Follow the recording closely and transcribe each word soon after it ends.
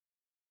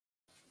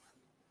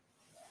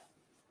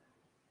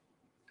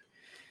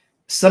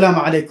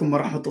Assalamu alaikum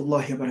wa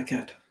rahmatullahi wa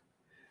barakatuh.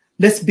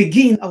 Let's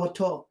begin our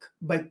talk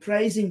by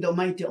praising the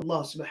Almighty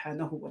Allah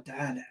subhanahu wa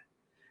ta'ala,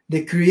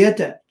 the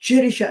creator,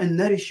 cherisher and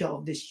nourisher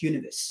of this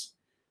universe,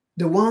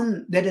 the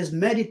one that has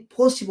made it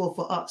possible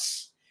for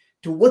us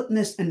to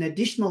witness an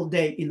additional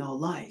day in our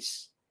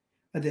lives.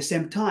 At the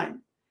same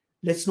time,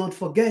 let's not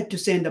forget to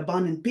send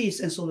abundant peace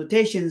and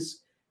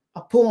salutations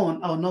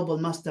upon our noble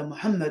master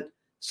Muhammad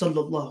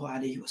sallallahu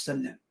alaihi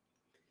wasallam.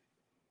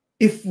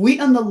 If we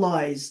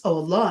analyze our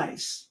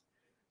lives,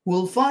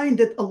 we'll find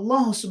that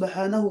Allah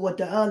subhanahu wa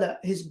ta'ala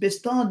has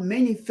bestowed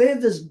many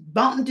favors,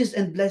 bounties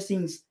and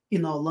blessings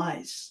in our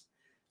lives.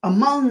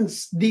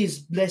 Amongst these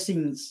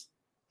blessings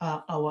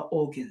are our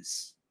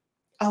organs,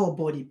 our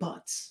body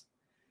parts,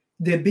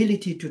 the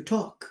ability to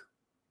talk,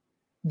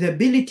 the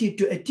ability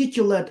to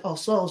articulate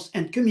ourselves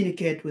and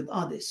communicate with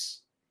others,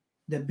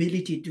 the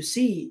ability to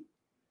see,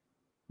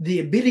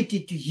 the ability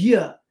to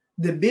hear,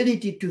 the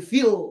ability to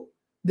feel,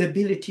 the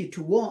ability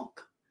to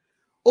walk.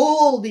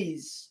 All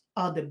these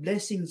are the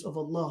blessings of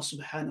Allah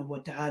subhanahu wa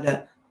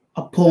ta'ala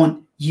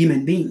upon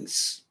human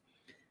beings.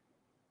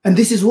 And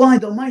this is why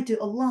the Almighty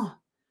Allah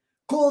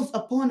calls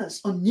upon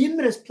us on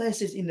numerous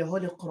places in the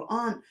Holy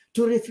Quran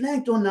to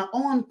reflect on our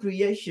own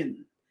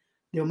creation.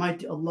 The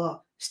Almighty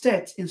Allah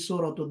states in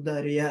Surah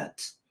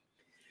Al-Dariyat,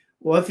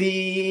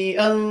 وَفِي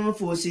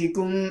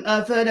أَنفُسِكُمْ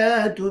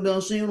أَفَلَا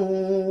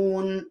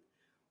تُبْصِرُونَ.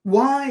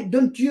 Why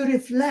don't you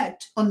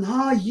reflect on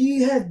how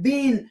you have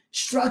been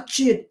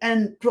structured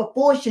and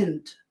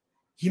proportioned,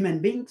 human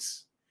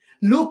beings?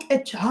 Look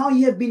at how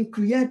you have been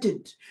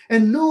created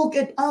and look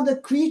at other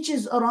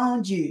creatures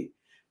around you.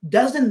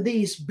 Doesn't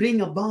this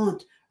bring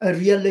about a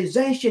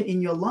realization in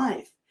your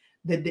life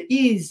that there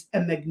is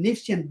a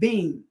magnificent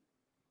being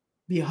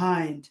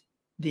behind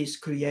this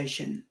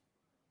creation?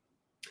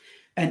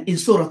 And in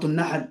Surah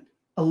Al-Nahl,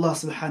 Allah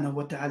subhanahu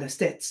wa ta'ala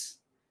states,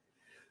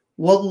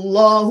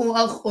 وَاللَّهُ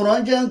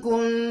أَخْرَجَكُم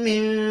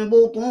مِّن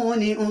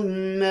بُطُونِ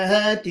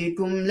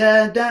أُمَّهَاتِكُمْ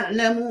لَا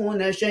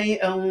تَعْلَمُونَ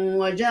شَيْئًا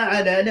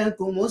وَجَعَلَ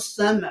لَكُمُ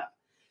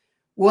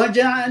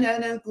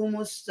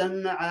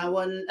السَّمْعَ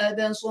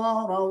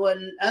وَالْأَبْصَارَ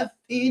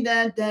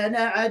وَالْأَفْئِدَةَ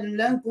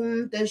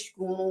لَعَلَّكُمْ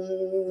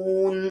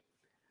تَشْكُرُونَ.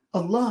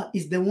 Allah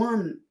is the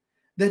one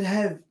that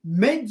have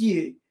made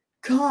you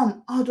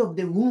come out of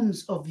the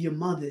wombs of your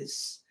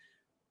mothers,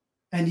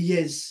 and He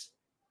has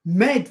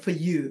made for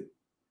you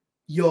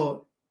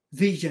your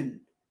vision,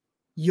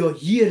 your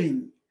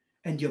hearing,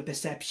 and your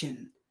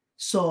perception,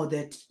 so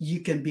that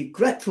you can be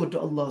grateful to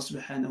Allah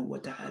subhanahu wa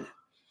ta'ala.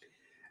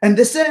 And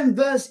the same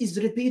verse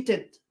is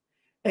repeated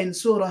in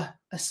Surah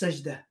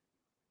As-Sajdah.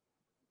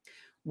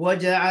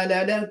 وَجَعَلَ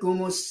لَكُمُ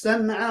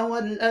السَّمْعَ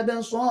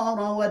وَالْأَبْصَارَ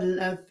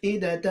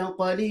وَالْأَفْئِدَةَ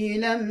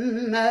قَلِيلًا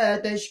مَا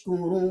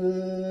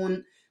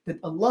تَشْكُرُونَ. That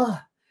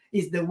Allah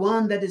is the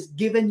one that has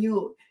given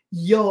you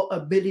your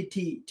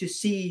ability to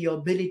see, your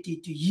ability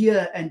to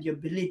hear, and your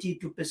ability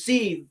to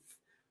perceive.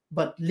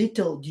 But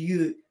little do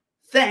you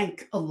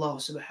thank Allah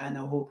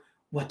subhanahu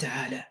wa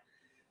ta'ala.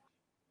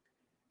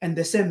 And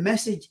the same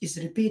message is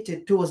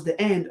repeated towards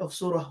the end of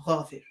Surah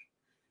Ghafir.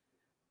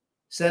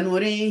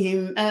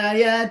 سَنُرِيهِمْ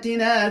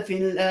آيَاتِنَا فِي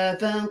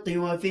الْآفَاقِ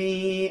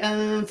وَفِي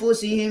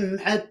أَنفُسِهِمْ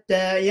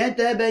حَتَّى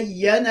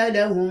يَتَبَيَّنَ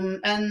لَهُمْ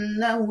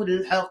أَنَّهُ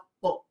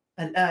الْحَقُّ.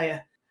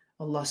 Al-ayah,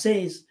 Allah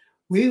says,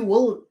 we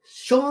will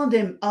show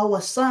them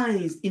our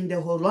signs in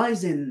the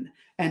horizon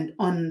and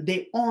on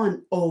their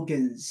own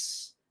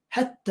organs.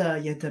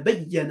 حَتَّى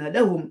يَتَبَيَّنَ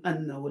لَهُمْ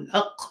أَنَّهُ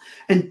الْحَقُّ.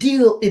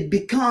 Until it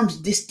becomes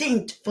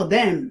distinct for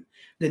them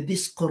that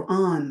this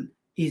Quran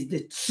is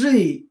the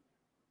true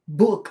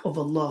book of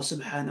Allah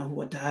subhanahu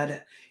wa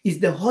ta'ala, is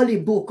the holy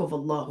book of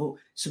Allah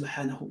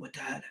subhanahu wa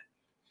ta'ala.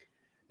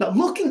 Now,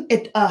 looking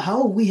at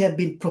how we have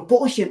been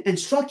proportioned and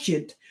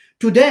structured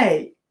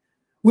today,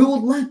 we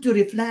would like to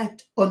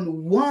reflect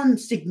on one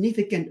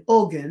significant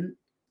organ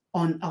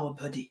on our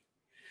body.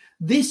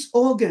 This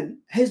organ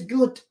has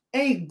got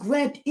a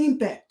great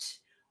impact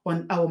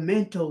on our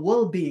mental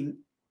well-being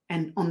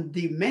and on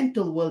the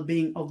mental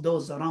well-being of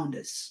those around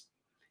us.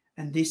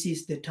 And this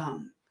is the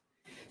tongue.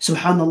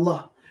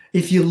 Subhanallah,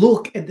 if you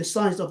look at the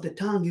size of the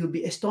tongue, you'll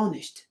be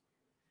astonished.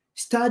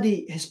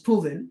 Study has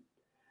proven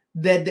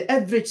that the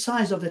average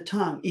size of the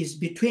tongue is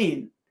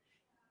between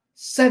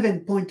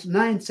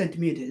 7.9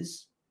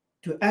 centimeters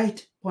to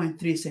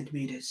 8.3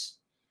 centimeters.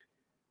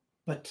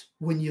 But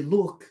when you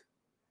look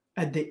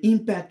at the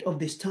impact of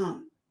this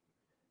tongue,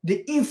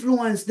 the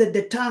influence that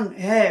the tongue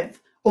have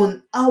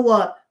on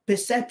our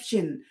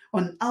perception,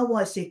 on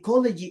our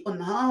psychology, on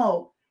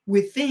how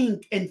we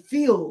think and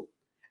feel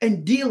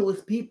and deal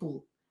with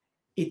people,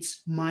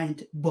 it's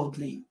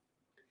mind-boggling.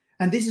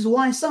 And this is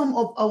why some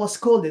of our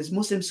scholars,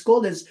 Muslim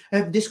scholars,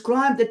 have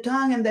described the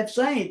tongue and they've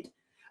said,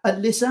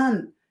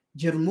 Al-lisan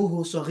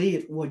jirmuhu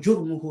saghir wa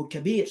jurmuhu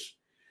kabir.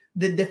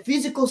 That the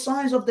physical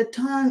size of the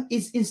tongue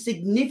is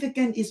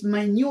insignificant, is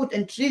minute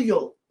and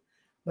trivial,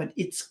 but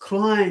its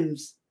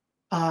crimes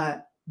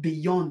are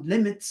beyond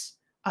limits.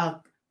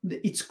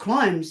 Its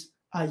crimes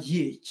are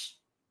huge.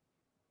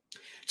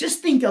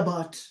 Just think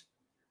about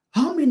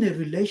how many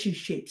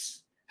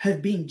relationships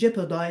have been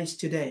jeopardized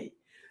today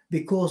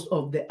because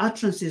of the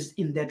utterances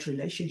in that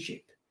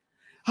relationship.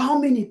 How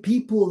many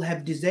people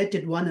have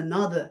deserted one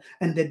another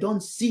and they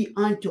don't see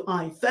eye to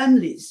eye?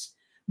 Families,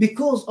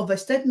 because of a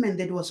statement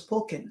that was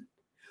spoken.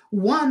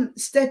 One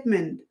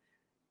statement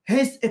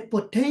has a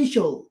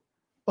potential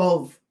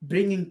of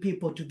bringing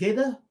people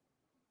together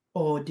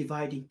or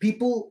dividing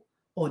people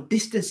or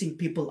distancing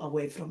people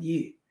away from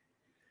you.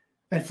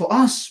 And for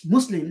us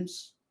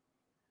Muslims,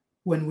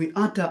 when we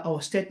utter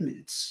our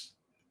statements,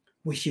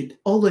 we should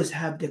always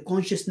have the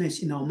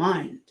consciousness in our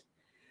mind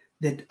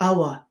that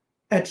our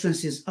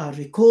utterances are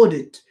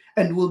recorded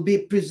and will be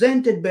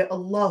presented by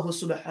Allah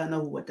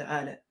subhanahu wa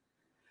ta'ala.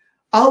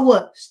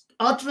 Our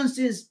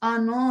utterances are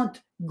not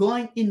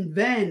going in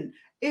vain.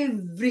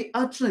 Every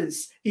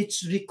utterance,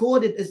 it's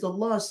recorded, as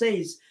Allah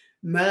says,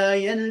 ما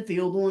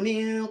يلفظ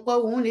من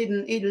قول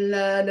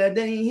إلا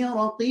لديه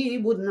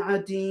رقيب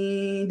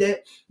عتيد.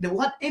 That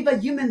whatever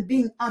human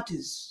being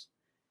utters,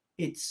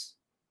 it's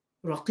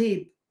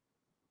raqib,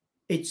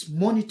 it's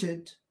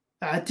monitored,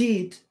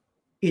 atid,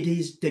 it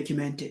is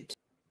documented.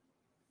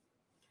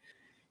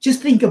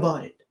 Just think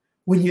about it.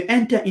 When you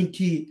enter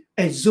into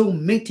a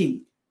Zoom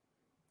meeting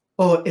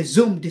or a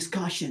Zoom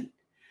discussion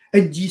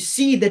and you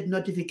see that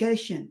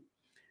notification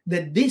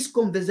that this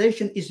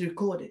conversation is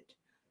recorded,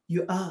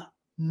 you are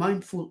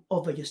mindful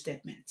over your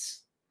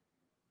statements.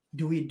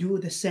 Do we do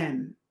the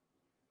same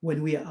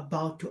when we are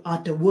about to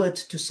utter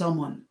words to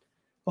someone,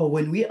 or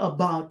when we are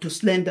about to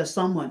slander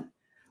someone,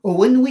 or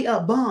when we are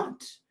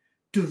about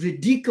to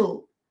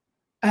ridicule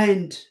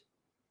and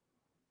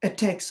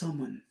attack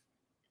someone?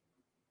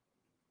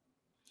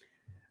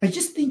 And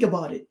just think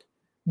about it.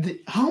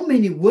 How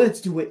many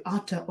words do we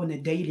utter on a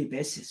daily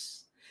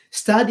basis?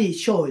 Study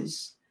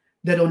shows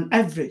that on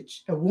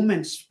average, a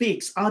woman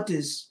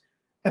utters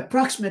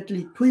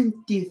approximately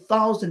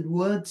 20,000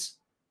 words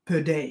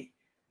per day,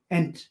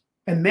 and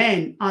a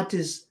man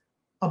utters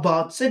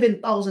about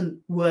 7,000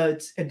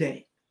 words a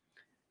day.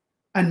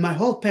 And my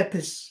whole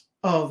purpose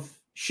of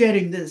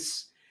sharing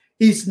this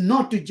is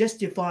not to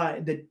justify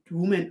that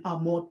women are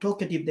more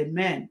talkative than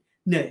men.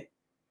 No,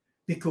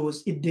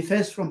 because it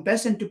differs from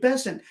person to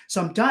person.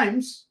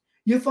 Sometimes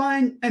you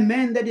find a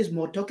man that is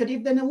more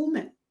talkative than a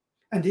woman.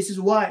 And this is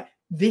why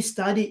this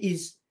study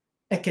is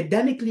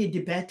academically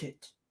debated.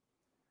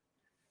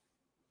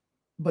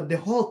 But the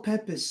whole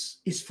purpose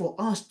is for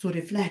us to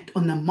reflect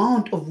on the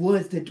amount of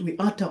words that we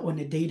utter on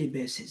a daily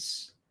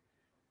basis.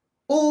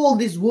 All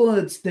these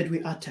words that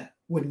we utter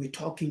when we're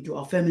talking to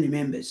our family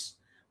members,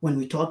 when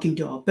we're talking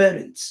to our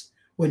parents,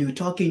 when we're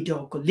talking to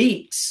our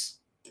colleagues,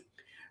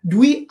 do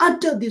we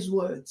utter these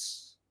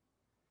words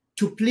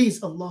to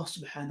please Allah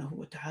subhanahu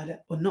wa ta'ala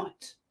or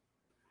not?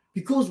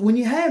 Because when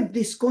you have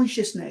this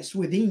consciousness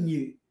within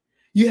you,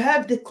 you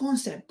have the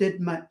concept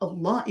that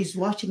Allah is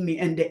watching me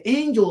and the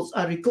angels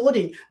are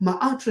recording my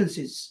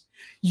utterances.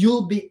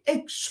 You'll be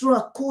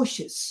extra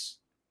cautious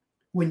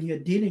when you're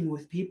dealing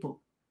with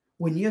people,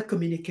 when you're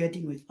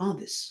communicating with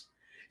others.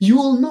 You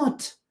will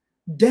not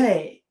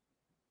dare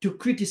to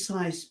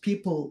criticize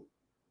people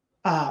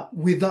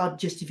without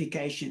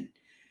justification.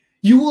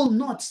 You will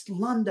not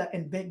slander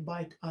and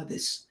backbite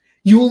others.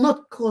 You will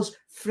not cause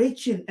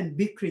friction and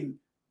bickering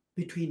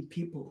between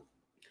people.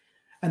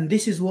 And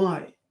this is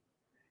why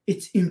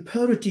it's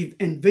imperative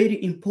and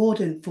very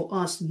important for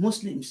us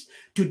Muslims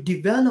to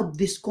develop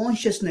this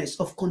consciousness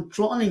of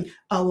controlling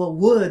our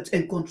words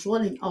and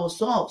controlling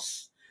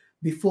ourselves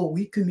before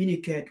we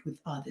communicate with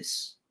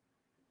others.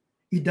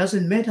 It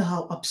doesn't matter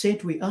how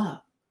upset we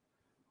are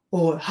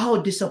or how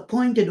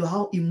disappointed or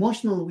how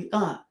emotional we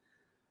are,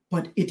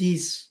 but it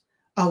is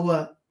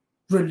our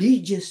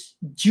religious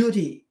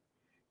duty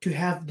to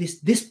have this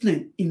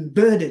discipline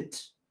embedded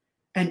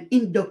and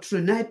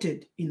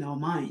indoctrinated in our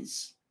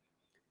minds.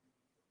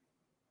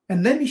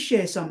 And let me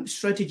share some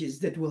strategies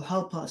that will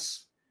help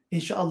us,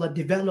 inshallah,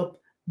 develop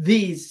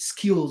these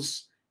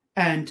skills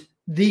and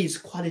these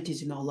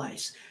qualities in our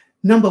lives.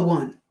 Number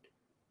one,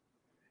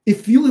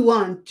 if you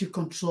want to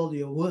control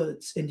your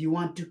words and you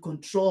want to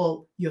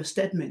control your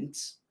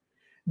statements,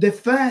 the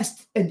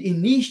first and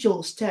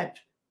initial step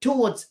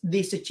towards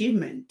this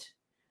achievement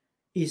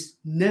is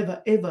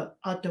never ever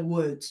utter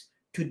words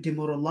to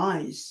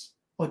demoralize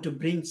or to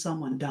bring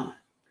someone down.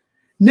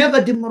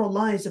 Never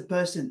demoralize a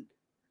person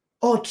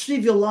or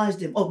trivialize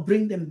them or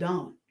bring them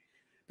down.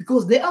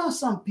 Because there are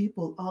some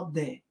people out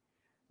there,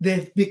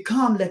 they've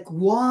become like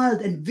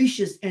wild and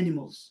vicious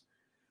animals.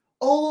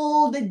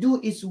 All they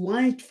do is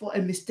wait for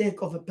a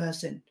mistake of a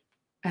person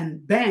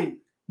and bang,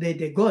 there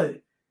they go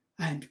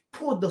and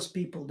put those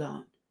people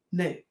down.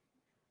 No,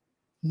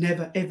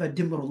 never ever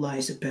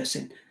demoralize a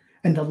person.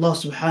 And Allah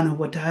subhanahu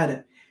wa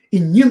ta'ala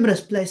in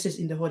numerous places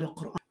in the Holy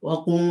Quran,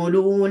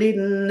 وَقُولُوا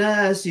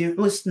لِلنَّاسِ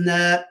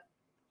حُسْنًا,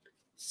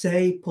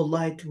 say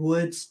polite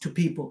words to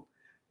people.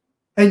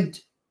 And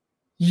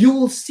you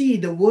will see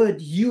the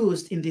word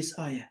used in this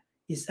ayah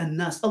is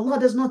an-nas. Allah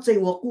does not say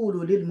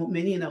وَقُولُوا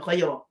لِلْمُؤْمِنِينَ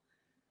خَيْرًا,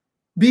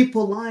 be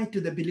polite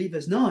to the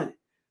believers. No,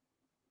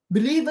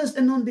 believers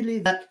and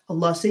non-believers,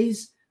 Allah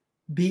says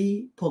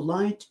be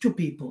polite to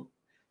people.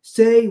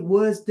 Say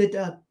words that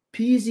are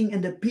appeasing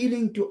and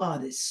appealing to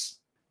others,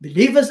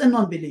 believers and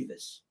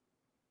non-believers,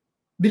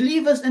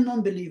 believers and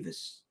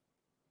non-believers.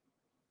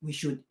 We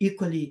should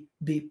equally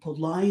be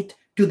polite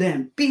to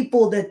them,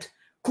 people that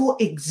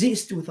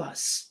coexist with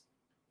us.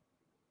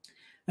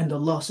 And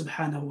Allah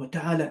subhanahu wa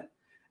ta'ala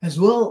as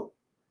well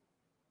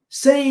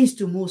says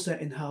to Musa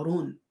and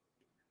Harun,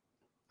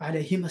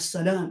 alayhim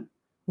as-salam,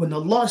 when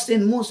Allah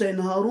sent Musa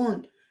and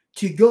Harun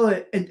to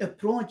go and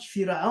approach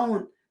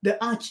Fir'aun,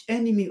 the arch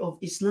enemy of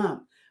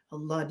Islam,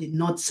 Allah did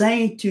not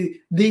say to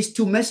these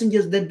two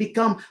messengers that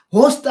become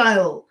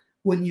hostile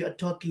when you are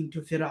talking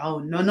to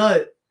Fir'aun. No,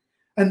 no.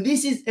 And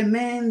this is a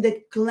man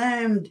that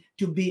claimed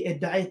to be a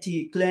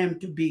deity,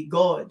 claimed to be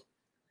God.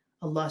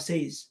 Allah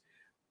says,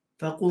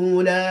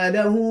 فَقُولَا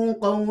لَهُ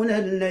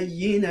قَوْلًا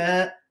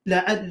لَيِّنًا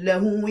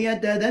لَعَلَّهُ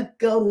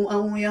يَتَذَكَّرُ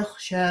أَوْ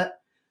يَخْشَى.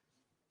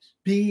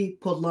 Be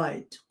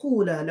polite.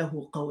 قُولَا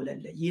لَهُ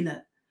قَوْلًا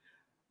لَيِّنًا.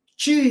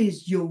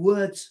 Choose your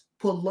words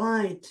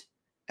polite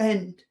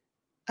and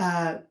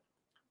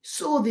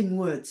soothing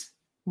words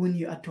when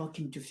you are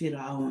talking to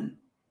Fir'aun.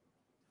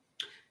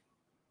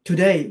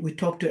 Today, we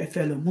talk to a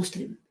fellow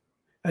Muslim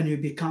and you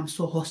become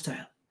so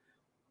hostile.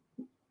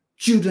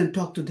 Children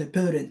talk to their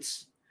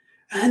parents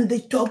and they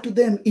talk to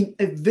them in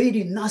a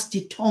very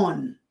nasty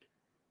tone.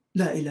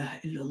 La ilaha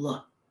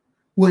illallah.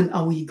 When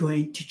are we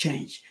going to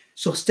change?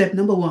 So step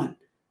number one,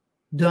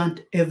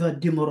 don't ever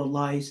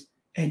demoralize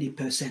any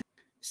person.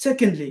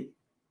 Secondly,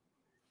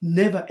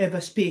 never ever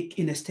speak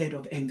in a state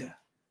of anger.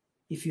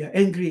 If you are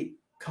angry,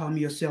 calm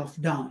yourself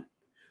down.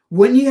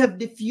 When you have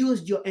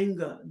diffused your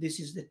anger, this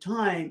is the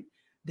time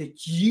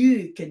that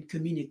you can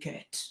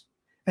communicate.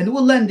 And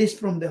we'll learn this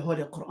from the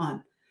Holy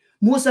Quran.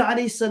 Musa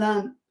alayhi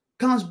salam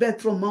comes back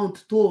from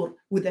Mount Tur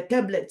with the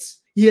tablets.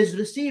 He has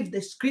received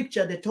the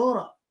scripture, the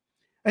Torah.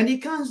 And he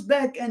comes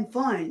back and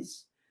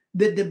finds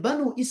that the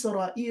Banu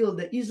Israel,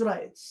 the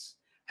Israelites,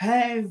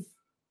 have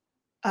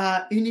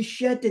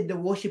initiated the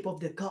worship of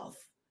the calf.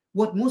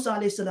 What Musa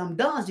alayhi salam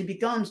does, he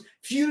becomes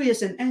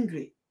furious and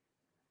angry.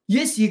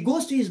 Yes, he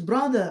goes to his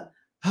brother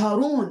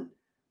Harun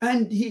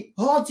and he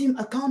holds him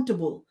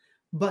accountable,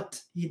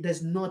 but he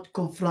does not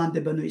confront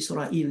the Banu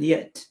Israel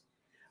yet.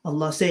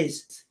 Allah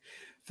says,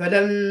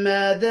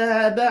 فَلَمَّا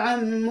ذَهَبَ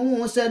عَنْ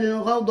مُوسَى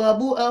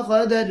الْغَضَبُ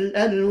أَخَذَ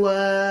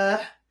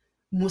الْأَلْوَاحِ.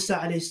 Musa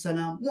alayhi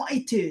salam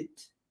waited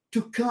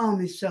to calm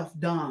himself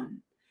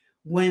down.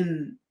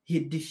 When he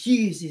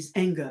diffused his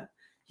anger,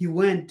 he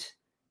went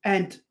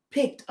and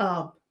picked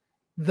up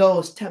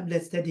those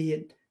tablets that he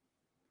had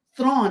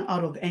thrown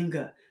out of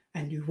anger,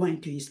 and he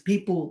went to his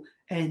people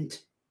and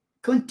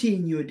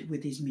continued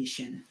with his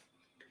mission.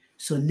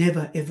 So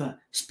never ever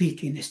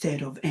speak in a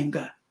state of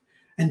anger.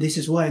 And this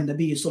is why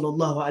Nabi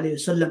sallallahu alayhi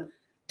wasallam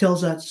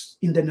tells us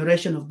in the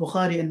narration of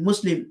Bukhari and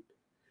Muslim,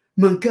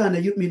 من كان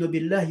يؤمن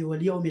بالله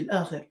واليوم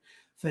الآخر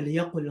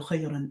فليقل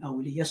خيرا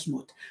أو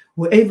ليصمت.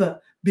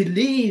 Whoever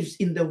believes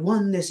in the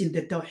oneness, in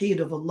the tawheed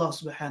of Allah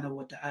subhanahu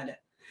wa ta'ala,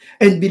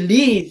 and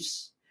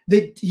believes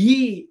that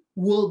he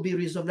will be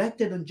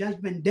resurrected on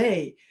Judgment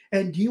Day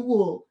and he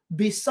will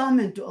be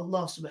summoned to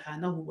Allah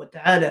subhanahu wa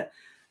ta'ala,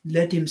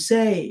 let him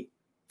say,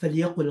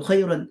 فَلْيَقُلْ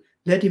خَيْرًا,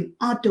 let him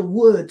utter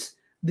words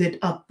that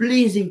are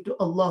pleasing to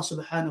Allah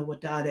subhanahu wa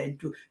ta'ala and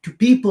to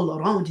people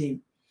around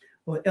him,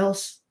 or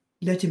else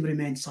let him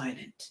remain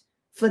silent.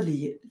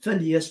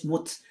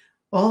 فَلْيَصْمُتْ,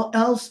 or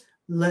else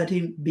let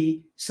him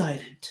be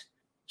silent.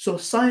 So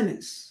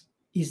silence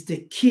is the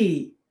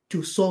key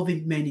to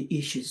solving many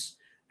issues.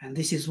 And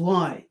this is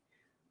why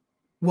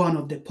one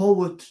of the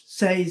poets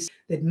says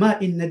that مَا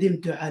إِن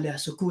نَدِمْتُ عَلَى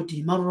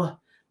سُكُوتِي مَرَّةً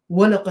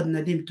وَلَقَدْ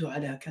نَدِمْتُ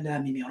عَلَى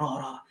كَلَامِ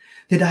مِرَارًا.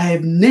 That I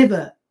have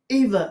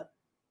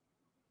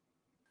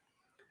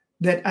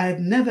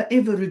never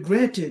ever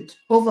regretted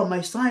over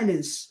my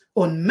silence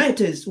on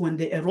matters when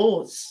they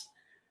arose.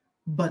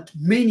 But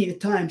many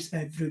times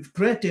I've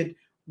regretted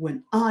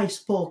when I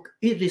spoke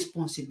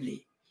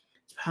irresponsibly.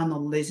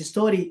 SubhanAllah, there's a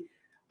story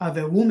of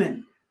a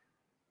woman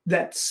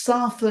that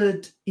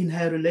suffered in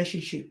her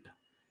relationship.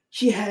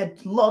 She had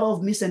a lot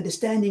of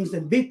misunderstandings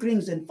and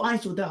bickerings and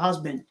fights with her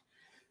husband.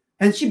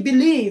 And she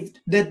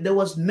believed that there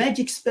was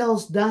magic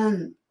spells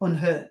done on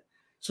her.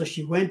 So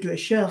she went to a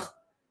sheikh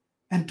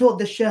and told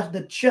the sheikh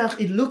that, Sheikh,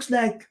 it looks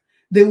like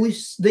there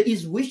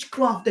is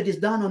witchcraft that is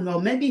done on me.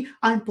 Or maybe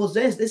I'm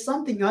possessed. There's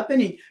something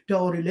happening to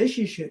our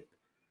relationship.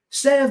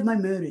 Save my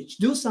marriage.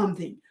 Do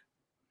something.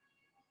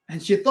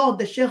 And she thought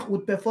the sheikh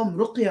would perform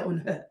ruqya on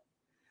her.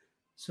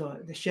 So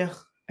the sheikh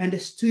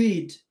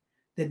understood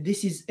that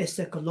this is a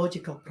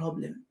psychological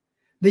problem.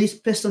 There is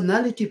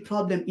personality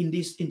problem in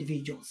these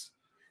individuals.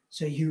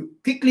 So he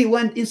quickly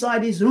went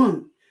inside his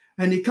room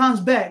and he comes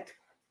back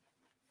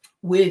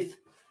with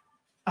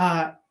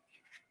a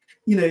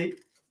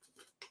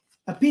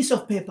piece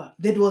of paper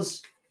that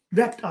was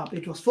wrapped up,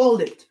 it was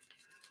folded.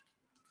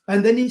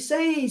 And then he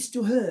says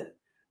to her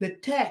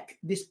that take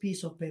this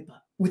piece of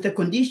paper with a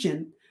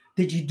condition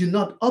that you do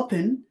not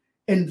open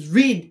and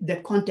read the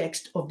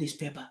context of this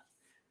paper.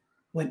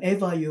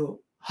 Whenever your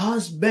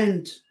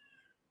husband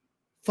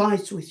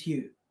fights with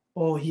you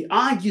or he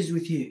argues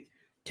with you,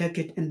 take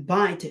it and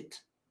bite it.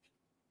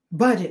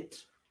 bite it,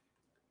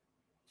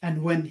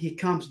 and when he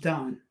comes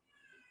down,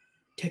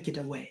 take it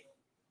away.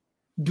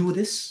 Do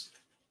this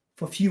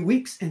for a few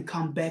weeks and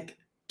come back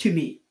to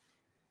me.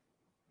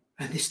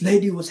 And this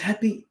lady was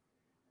happy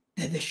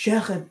that the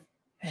Shaykh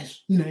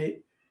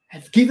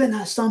has given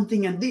her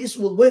something and this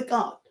will work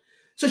out.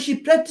 So she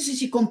practices,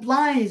 she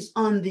complies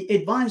on the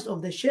advice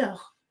of the Shaykh.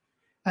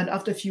 And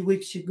after a few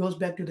weeks, she goes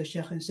back to the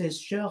Shaykh and says,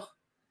 Shaykh,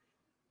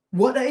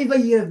 whatever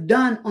you have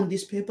done on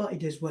this paper,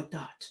 it has worked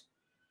out.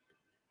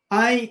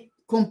 I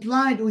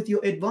complied with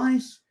your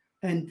advice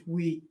and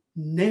we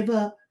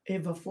never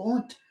ever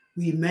fought.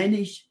 We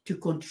managed to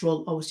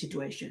control our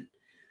situation.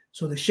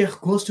 So the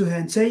Shaykh goes to her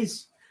and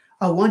says,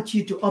 I want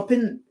you to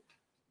open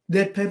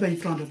that paper in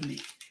front of me.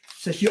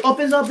 So she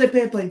opens up the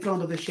paper in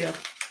front of the Shaykh.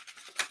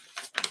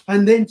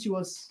 And then she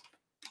was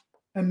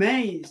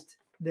amazed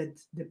that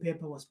the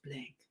paper was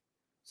blank.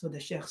 So the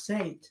Shaykh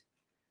said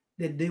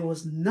that there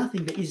was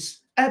nothing, there is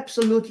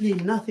absolutely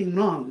nothing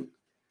wrong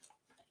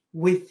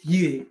with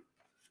you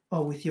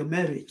or with your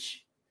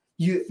marriage.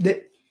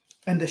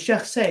 And the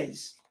Shaykh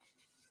says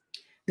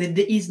that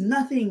there is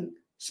nothing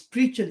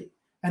spiritually.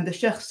 And the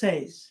Shaykh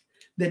says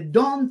that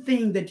don't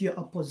think that you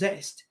are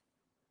possessed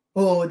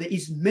or there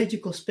is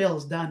magical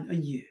spells done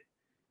on you.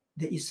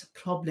 There is a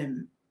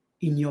problem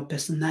in your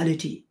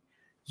personality.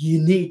 You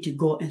need to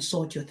go and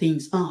sort your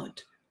things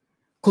out.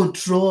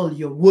 Control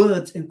your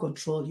words and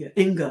control your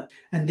anger.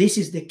 And this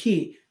is the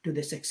key to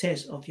the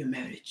success of your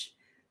marriage.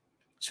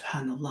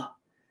 Subhanallah.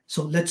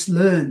 So let's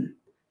learn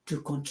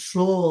to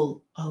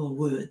control our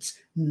words.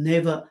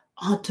 Never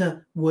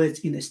utter words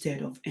in a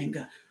state of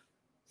anger.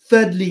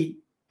 Thirdly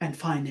and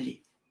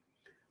finally,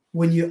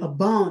 when you're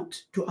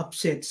about to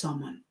upset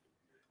someone,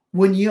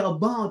 when you're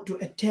about to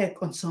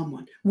attack on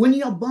someone, when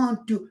you're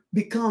about to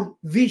become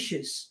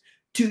vicious,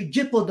 to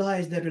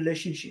jeopardize the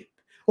relationship,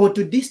 or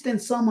to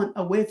distance someone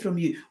away from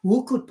you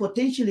who could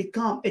potentially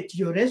come at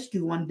your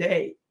rescue one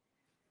day,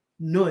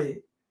 know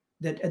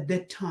that at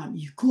that time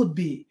you could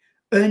be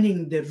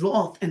earning the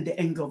wrath and the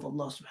anger of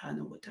Allah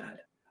subhanahu wa ta'ala.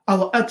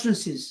 Our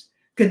utterances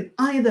can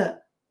either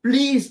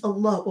please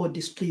Allah or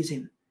displease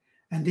Him.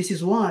 And this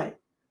is why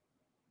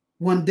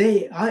one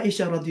day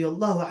Aisha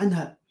radiallahu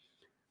anha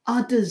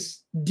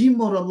utters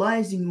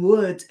demoralizing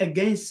words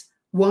against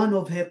one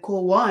of her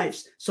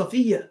co-wives,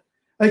 Safiya.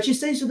 And she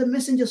says to the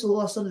Messenger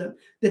sallallahu alaihi wasallam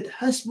that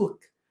hasbuk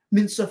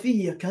min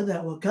Safiya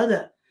kada wa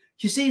kada.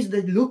 She says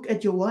that look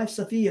at your wife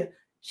Safiya,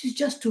 she's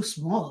just too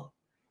small.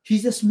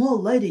 She's a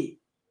small lady.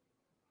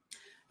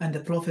 And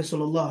the Prophet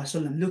sallallahu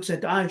alaihi wasallam looks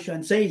at Aisha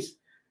and says,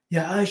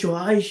 Ya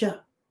Aisha,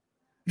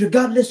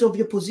 regardless of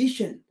your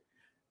position,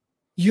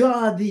 you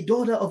are the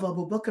daughter of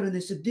Abu Bakr and the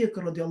Siddiq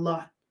radiallahu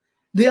anh.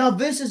 There are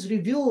verses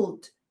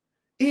revealed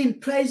in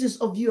praises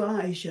of you,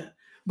 Aisha.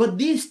 But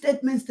these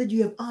statements that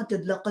you have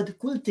uttered, لَقَدْ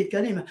قُلْتِ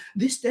كَلِمَةً,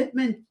 this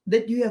statement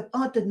that you have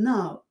uttered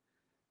now,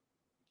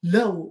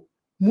 لَوْ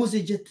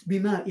مُزِجَتْ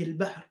بِمَاءِ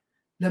الْبَحْرِ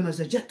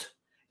لَمَزَجَتْ.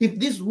 If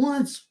these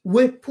words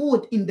were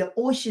put in the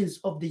oceans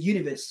of the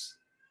universe,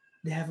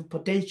 they have a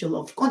potential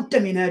of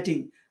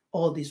contaminating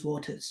all these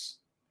waters.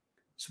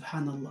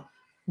 Subhanallah.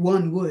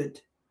 One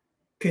word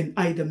can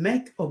either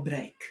make or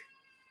break.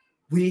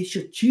 We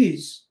should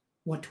choose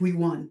what we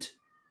want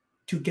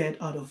to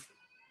get out of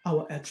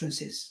our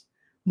utterances.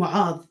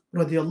 Mu'adh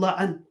radiallahu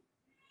anh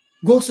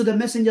goes to the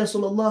Messenger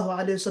sallallahu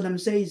alayhi wasallam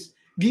and says,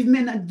 give me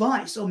an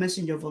advice, O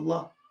Messenger of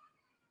Allah.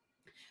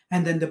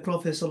 And then the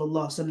Prophet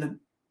sallallahu alayhi wasallam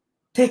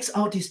takes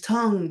out his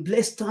tongue,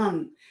 blessed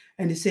tongue,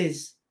 and he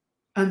says,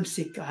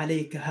 Amsik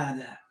alayka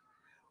hadha.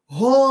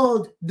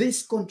 Hold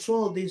this,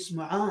 control this,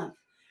 Mu'adh.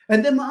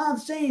 And then Mu'adh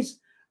says,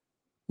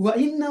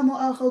 وَإِنَّا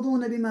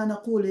مُؤَاخَذُونَ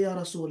بِمَا نَقُولُ يَا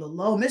رَسُولَ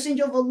اللَّهِ.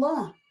 Messenger of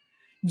Allah,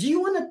 do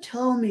you want to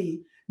tell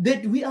me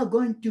that we are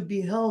going to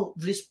be held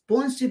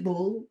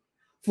responsible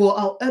for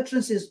our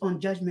utterances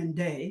on Judgment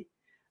Day?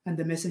 And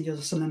the Messenger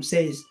of Allah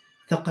says,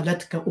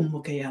 ثَقَلَتْكَ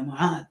أُمُّكَ يَا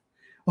مُعَاذ.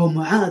 Oh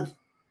Mu'adh,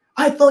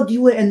 I thought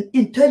you were an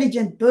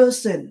intelligent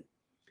person.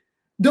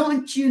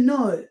 Don't you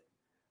know?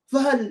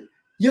 فَهَلْ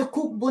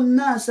يَكُبُّ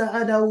النَّاسَ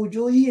عَلَى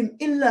وُجُوهِهِمْ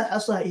إِلَّا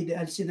حَصَائِدَ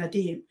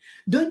أَلْسِنَتِهِمْ.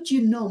 Don't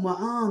you know,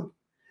 Mu'adh,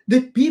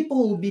 that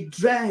people will be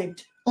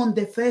dragged on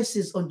their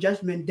faces on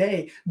Judgment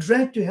Day,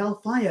 dragged to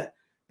hellfire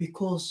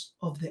because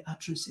of their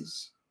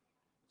utterances.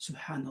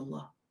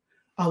 Subhanallah.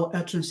 Our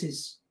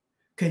utterances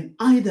can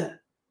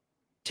either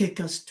take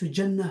us to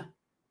Jannah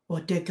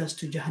or take us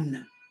to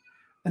Jahannam.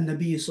 And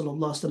Nabi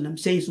sallallahu alaihi wasallam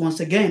says once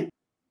again,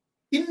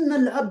 إِنَّ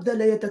الْعَبْدَ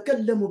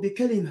لَيَتَكَلَّمُ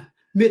بِكَلِمَةٍ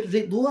مِنْ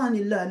رِضْوَانِ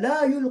اللَّهِ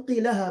لَا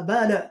يُلْقِي لَهَا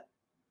بَالًا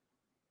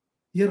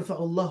يَرْفَعُ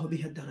اللَّهُ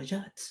بِهَا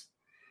الدَّرَجَاتِ.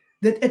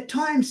 That at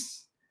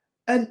times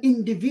an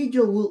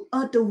individual will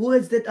utter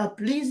words that are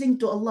pleasing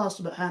to Allah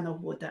subhanahu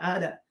wa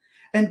ta'ala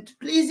and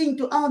pleasing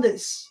to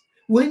others.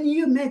 When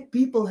you make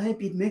people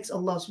happy, it makes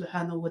Allah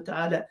subhanahu wa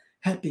ta'ala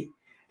happy.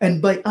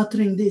 And by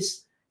uttering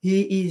this,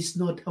 he is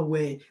not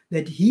aware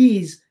that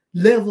his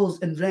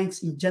levels and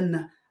ranks in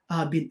Jannah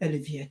are being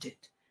elevated.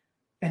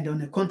 And on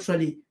the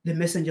contrary, the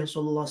Messenger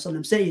sallallahu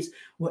alaihi wasallam says,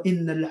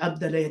 وَإِنَّ الْعَبْدَ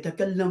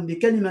لَيَتَكَلَّمُ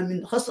بِكَلِمَةٍ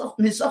مِنْ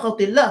سَخَطِ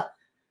اللَّهِ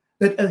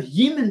that a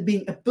human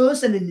being, a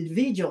person, an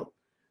individual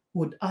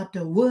would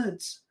utter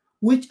words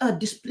which are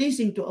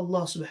displeasing to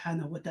Allah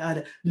subhanahu wa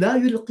ta'ala. La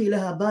yulqi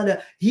laha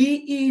bala.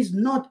 He is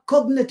not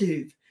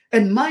cognitive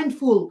and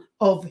mindful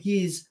of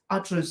his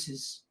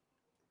utterances.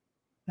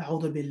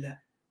 Na'udhu billah.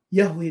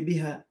 Yahwi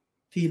biha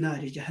fi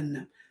nari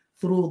jahannam.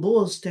 Through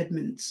those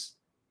statements,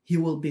 he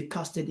will be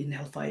casted in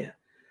hellfire.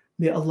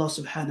 May Allah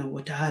subhanahu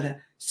wa ta'ala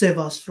save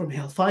us from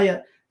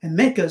hellfire and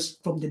make us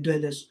from the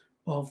dwellers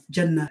of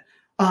Jannah.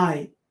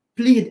 I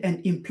plead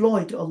and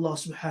implore to Allah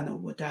subhanahu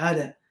wa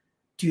ta'ala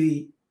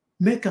to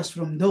make us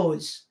from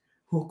those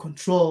who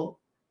control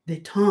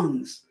their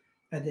tongues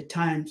at the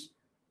times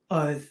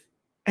of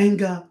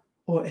anger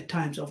or at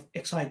times of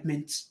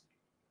excitement.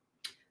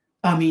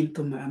 Ameen.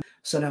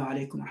 Assalamu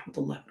alaikum wa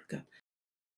rahmatullahi wa barakatuh.